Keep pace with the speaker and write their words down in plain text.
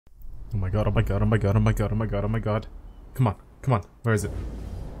Oh my god, oh my god, oh my god, oh my god, oh my god, oh my god. Come on, come on, where is it?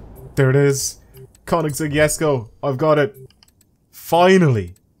 There it is! Koenigsegg Jesko! I've got it!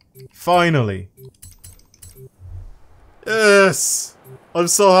 Finally! Finally! Yes! I'm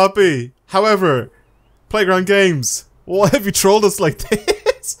so happy! However, Playground Games, why have you trolled us like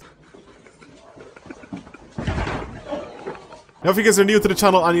this? Now if you guys are new to the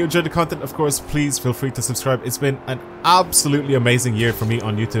channel and you enjoy the content, of course, please feel free to subscribe. It's been an absolutely amazing year for me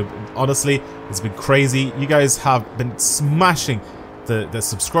on YouTube. Honestly, it's been crazy. You guys have been smashing the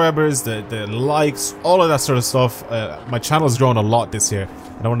subscribers, the likes, all of that sort of stuff. My channel has grown a lot this year,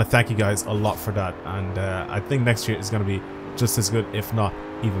 and I want to thank you guys a lot for that. And I think next year is going to be just as good, if not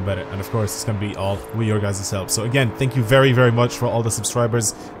even better. And of course, it's going to be all with your guys' help. So again, thank you very, very much for all the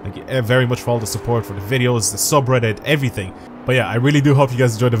subscribers. Thank you very much for all the support, for the videos, the subreddit, everything. But yeah, I really do hope you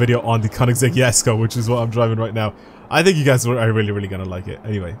guys enjoyed the video on the Koenigsegg Jesko, which is what I'm driving right now. I think you guys are really, really gonna like it.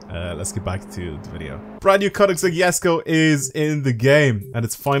 Anyway, let's get back to the video. Brand new Koenigsegg Jesko is in the game, and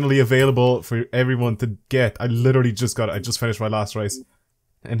it's finally available for everyone to get. I literally just got it. I just finished my last race.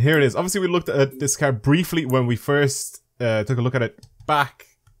 And here it is. Obviously, we looked at this car briefly when we first took a look at it back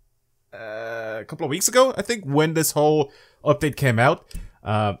a couple of weeks ago, I think, when this whole update came out.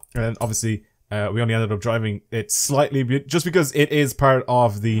 And obviously, we only ended up driving it slightly, just because it is part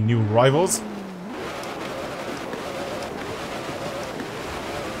of the new rivals.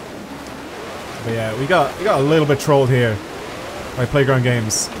 But yeah, we got a little bit trolled here by Playground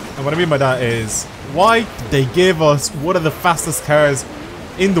Games. And what I mean by that is, why did they give us one of the fastest cars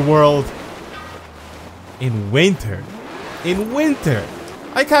in the world in winter? In winter!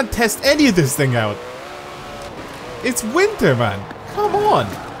 I can't test any of this thing out. It's winter, man. Come on.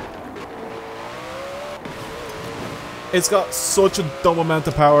 It's got such a dumb amount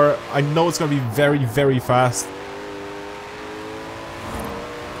of power. I know it's going to be very, very fast.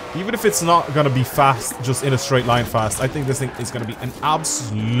 Even if it's not going to be fast, just in a straight line fast, I think this thing is going to be an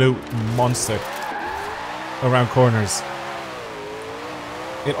absolute monster around corners.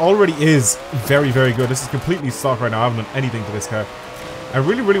 It already is very, very good. This is completely stock right now. I haven't done anything to this car. I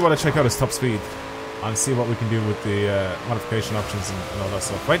really, really want to check out its top speed and see what we can do with the modification options and all that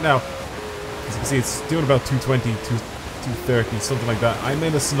stuff. Right now, as you can see, it's doing about 220, 230, something like that. I'm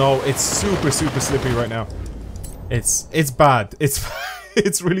in the snow. It's super, super slippery right now. It's bad.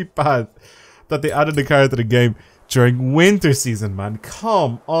 It's really bad that they added the car to the game during winter season, man.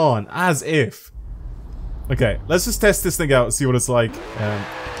 Come on, as if. Okay, let's just test this thing out and see what it's like.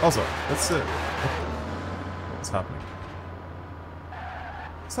 Also, let's what's happening?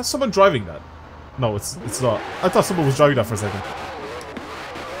 Is that someone driving that? No, it's not. I thought someone was driving that for a second.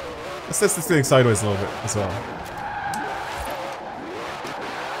 Let's test this thing sideways a little bit as well.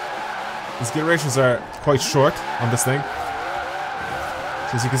 These gear ratios are quite short on this thing.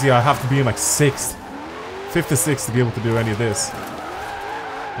 So as you can see, I have to be in like 6th to 6th to be able to do any of this.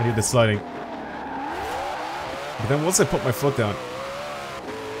 Any of this sliding. But then once I put my foot down,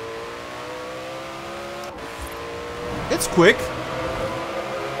 it's quick.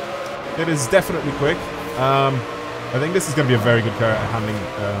 It is definitely quick. I think this is going to be a very good car at handling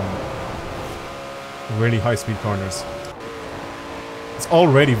really high speed corners. It's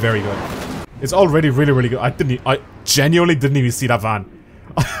already very good. It's already really, really good. I genuinely didn't even see that van.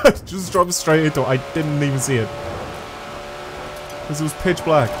 I just drove straight into it. I didn't even see it. Because it was pitch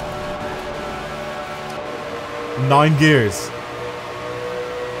black. 9 gears.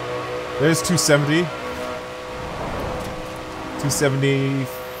 There's 270.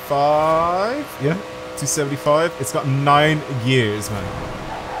 275. Yeah, 275. It's got 9 gears, man.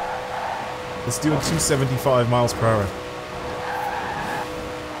 It's doing 275 miles per hour.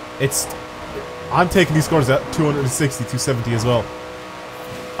 I'm taking these scores at 260, 270 as well.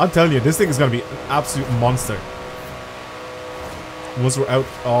 I'm telling you, this thing is going to be an absolute monster once we're out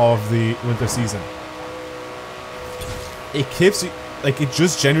of the winter season. It keeps, like, it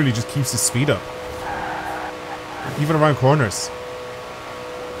just generally just keeps the speed up. Even around corners.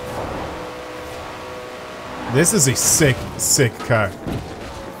 This is a sick, sick car.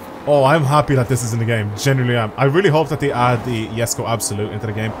 Oh, I'm happy that this is in the game. Genuinely am. I really hope that they add the Jesko Absolute into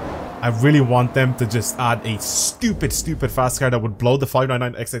the game. I really want them to just add a stupid, stupid fast car that would blow the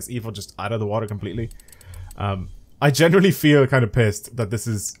 599XX Evo just out of the water completely. I genuinely feel kind of pissed that this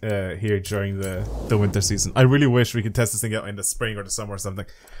is here during the winter season. I really wish we could test this thing out in the spring or the summer or something.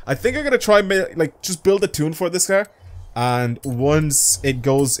 I think I'm gonna try like just build a tune for this car, and once it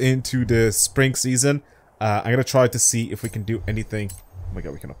goes into the spring season, I'm gonna try to see if we can do anything. Oh my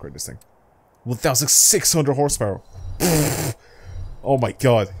god, we can upgrade this thing. Well, that was like 600 horsepower. Oh my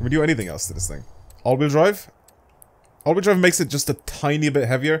god, can we do anything else to this thing? All-wheel drive? All-wheel drive makes it just a tiny bit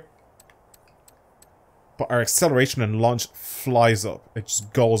heavier. but our acceleration and launch flies up. It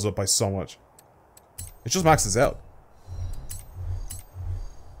just goes up by so much. It just maxes out.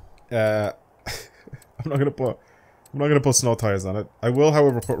 I'm not gonna put snow tires on it. I will,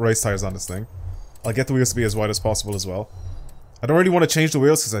 however, put race tires on this thing. I'll get the wheels to be as wide as possible as well. I don't really want to change the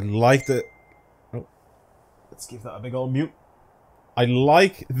wheels because I like the... Oh, let's give that a big old mute. I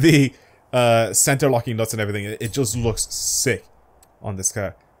like the center locking nuts and everything. It just looks sick on this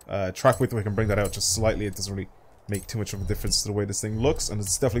car. Track width, we can bring that out just slightly. It doesn't really make too much of a difference to the way this thing looks, and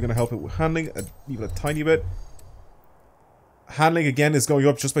it's definitely going to help it with handling even a tiny bit. Handling again is going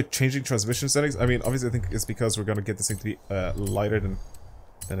up just by changing transmission settings. I mean, obviously I think it's because we're going to get this thing to be lighter than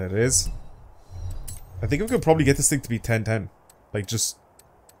it is. I think we could probably get this thing to be 1010. Like just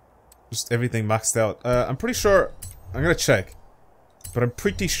everything maxed out. I'm pretty sure, I'm going to check, but I'm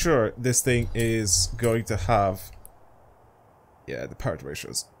pretty sure this thing is going to have, yeah, the power to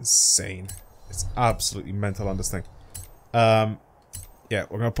ratio is insane. It's absolutely mental on this thing. Yeah,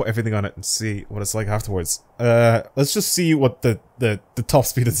 we're gonna put everything on it and see what it's like afterwards. Let's just see what the top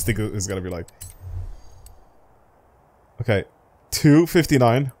speed of this thing is gonna be like. Okay,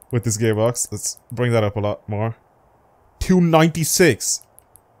 259 with this gearbox. Let's bring that up a lot more. 296.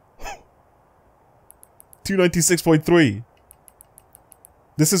 296.3.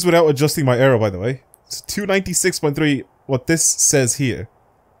 This is without adjusting my aero, by the way. It's 296.3. What this says here.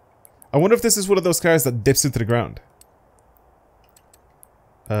 I wonder if this is one of those cars that dips into the ground.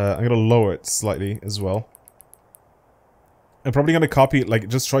 I'm gonna lower it slightly as well. I'm probably gonna copy, like,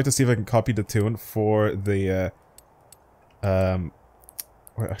 just try to see if I can copy the tune for the, wait,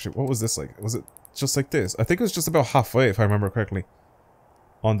 actually, what was this like? Was it just like this? I think it was just about halfway, if I remember correctly.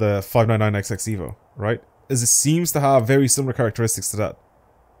 On the 599XX Evo, right? As it seems to have very similar characteristics to that.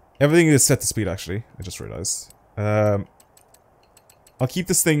 Everything is set to speed, actually. I just realized. I'll keep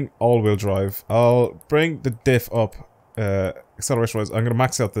this thing all-wheel drive. I'll bring the diff up, acceleration-wise. I'm gonna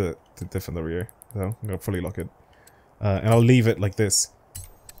max out the diff in the rear, though. I'm gonna fully lock it. And I'll leave it like this.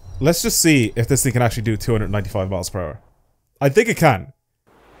 Let's just see if this thing can actually do 295 miles per hour. I think it can.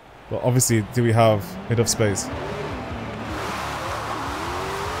 But obviously, do we have enough space?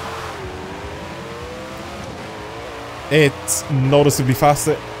 It's noticeably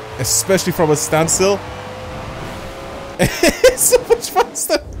faster, especially from a standstill. It's so much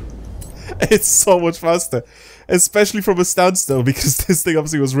faster. It's so much faster. Especially from a standstill, because this thing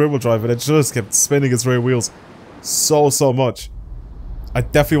obviously was rear-wheel drive and it just kept spinning its rear wheels so much. I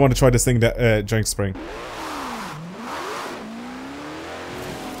definitely want to try this thing during spring.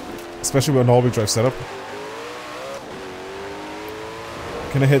 Especially with an all-wheel drive setup.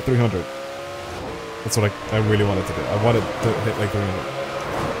 Can I hit 300? That's what I really wanted to do. I wanted to hit like 300.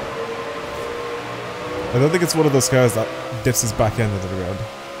 I don't think it's one of those cars that dips his back end into the ground.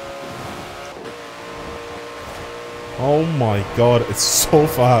 Oh my god, it's so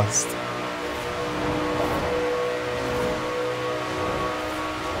fast.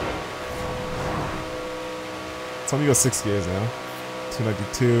 It's only got 6 gears now.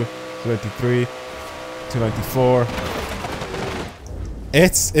 292, 293, 294.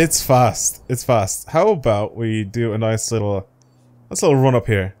 It's fast. It's fast. How about we do a nice little run up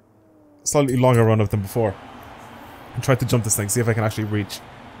here. Slightly longer run up than before. And try to jump this thing, see if I can actually reach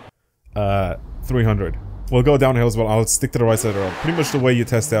 300. We'll go downhill as well. I'll stick to the right side of the road. Pretty much the way you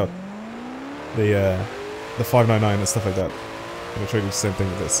test out the 599 and stuff like that. I'm gonna try to do the same thing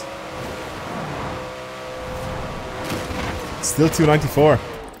with this. Still 294.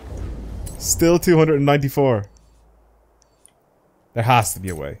 Still 294. There has to be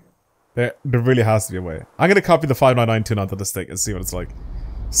a way. There really has to be a way. I'm gonna copy the 599 tune onto this thing and see what it's like.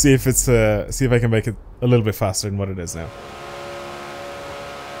 See if it's see if I can make it a little bit faster than what it is now.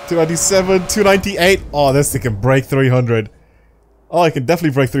 297, 298. Oh, this thing can break 300. Oh, I can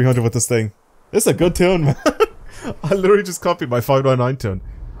definitely break 300 with this thing. This is a good tune, man. I literally just copied my 599 tune.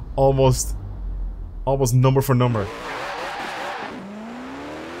 Almost number for number.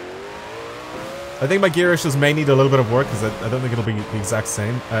 I think my gear ratios may need a little bit of work because I don't think it'll be the exact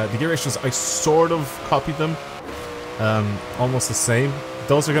same. The gear ratios, I sort of copied them. Almost the same.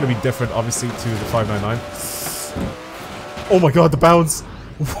 Those are going to be different, obviously, to the 599. Oh my god, the bounce!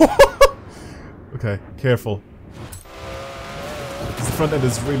 Okay, careful. Because the front end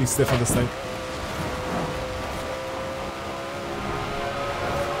is really stiff on this thing.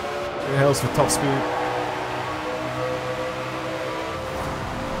 It helps with top speed.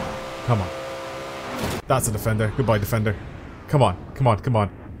 Come on. That's a defender. Goodbye, defender. Come on, come on, come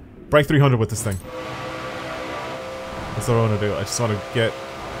on. Break 300 with this thing. That's what I want to do. I just want to get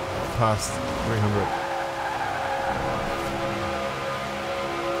past 300.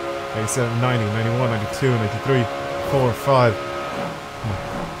 87, 90, 91, 92, 93, 4, 5,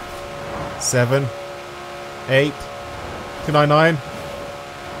 7, 8, 299.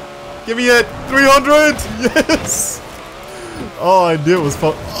 Give me it! 300! Yes! Oh, I knew it was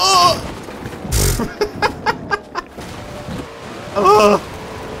fun. Oh! Oh!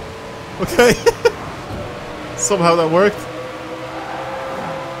 Okay. Somehow that worked.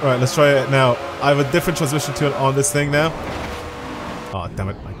 Alright, let's try it now. I have a different transmission tune on this thing now. Oh, damn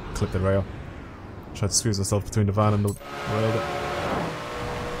it. I clipped the rail. Tried to squeeze myself between the van and the rail.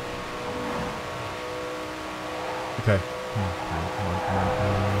 Okay. Come on.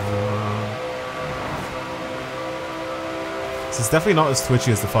 This is definitely not as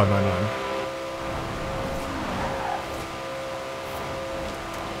twitchy as the 599.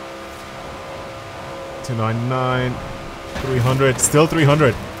 $299, 300, still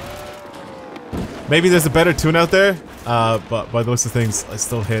 300. Maybe there's a better tune out there, but by the looks of things, I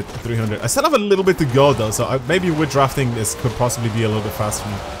still hit 300. I still have a little bit to go though, so maybe with drafting this could possibly be a little bit faster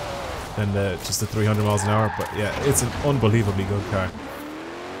than just the 300 miles an hour. But yeah, it's an unbelievably good car.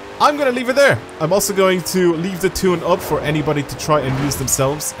 I'm going to leave it there. I'm also going to leave the tune up for anybody to try and use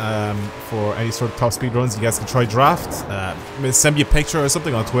themselves for any sort of top speed runs. You guys can try draft. Send me a picture or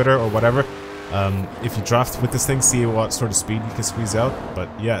something on Twitter or whatever. If you draft with this thing, see what sort of speed you can squeeze out. But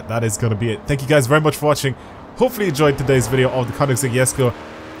yeah, that is going to be it. Thank you guys very much for watching. Hopefully you enjoyed today's video of the Koenigsegg Jesko.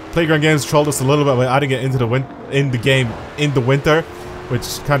 Playground Games trolled us a little bit by adding it into the game in the winter,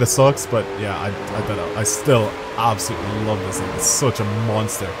 which kind of sucks. But yeah, I don't know. I still absolutely love this thing. It's such a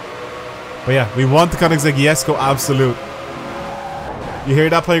monster. But yeah, we want the Koenigsegg Jesko Absolute. You hear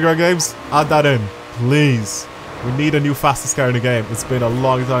that, Playground Games? Add that in, please. We need a new fastest car in the game. It's been a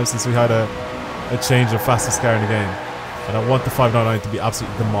long time since we had a change of fastest car in the game. And I want the 599 to be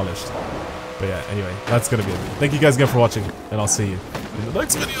absolutely demolished. But yeah, anyway, that's gonna be it. Thank you guys again for watching, and I'll see you in the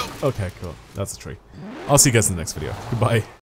next video. Okay, cool. That's a tree. I'll see you guys in the next video. Goodbye.